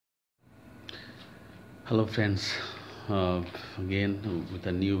Hello friends, again with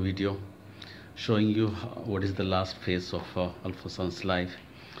a new video showing you what is the last phase of Forsan's life.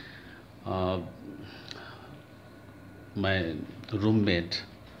 Uh, my roommate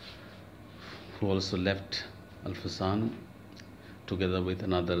who also left Forsan together with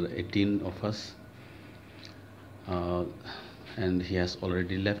another 18 of us, uh, and he has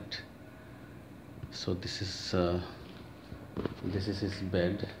already left. So this is his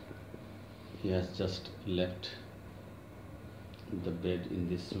bed. He has just left the bed in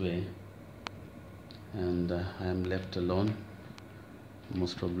this way, and I am left alone.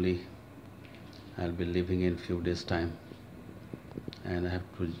 Most probably I'll be leaving in few days time, and I have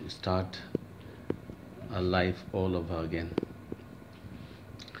to start a life all over again.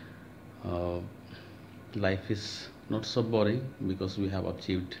 Life is not so boring because we have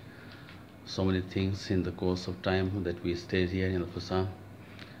achieved so many things in the course of time that we stayed here in Forsan.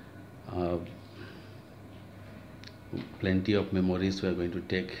 Plenty of memories. We are going to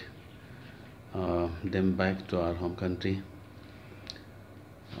take them back to our home country.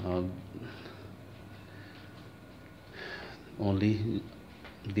 Only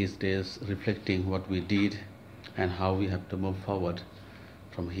these days reflecting what we did and how we have to move forward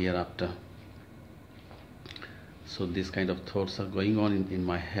from hereafter. So these kind of thoughts are going on in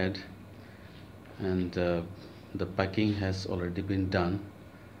my head, and the packing has already been done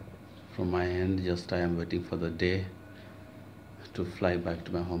from my end. Just I am waiting for the day to fly back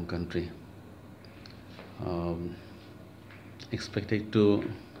to my home country. Expected to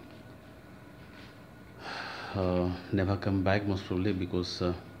never come back, most probably, because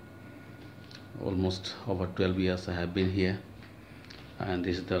almost over 12 years I have been here, and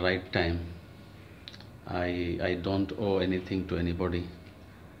this is the right time. I don't owe anything to anybody,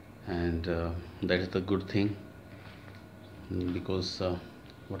 and that is the good thing, because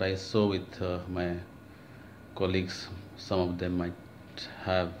what I saw with my colleagues, some of them might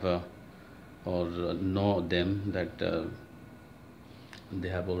have or know them that they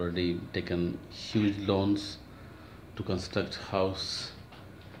have already taken huge loans to construct house,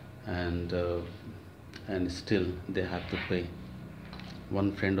 and still they have to pay.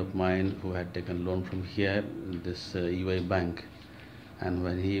 One friend of mine who had taken loan from here, this UA bank, and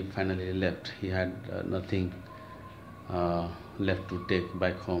when he finally left, he had nothing left to take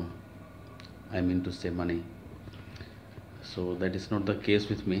back home. I mean to say money. So that is not the case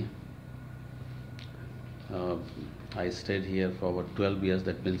with me. I stayed here for over 12 years.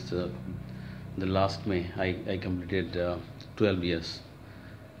 That means the last May I completed 12 years,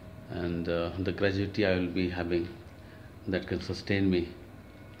 and the gratuity I will be having that can sustain me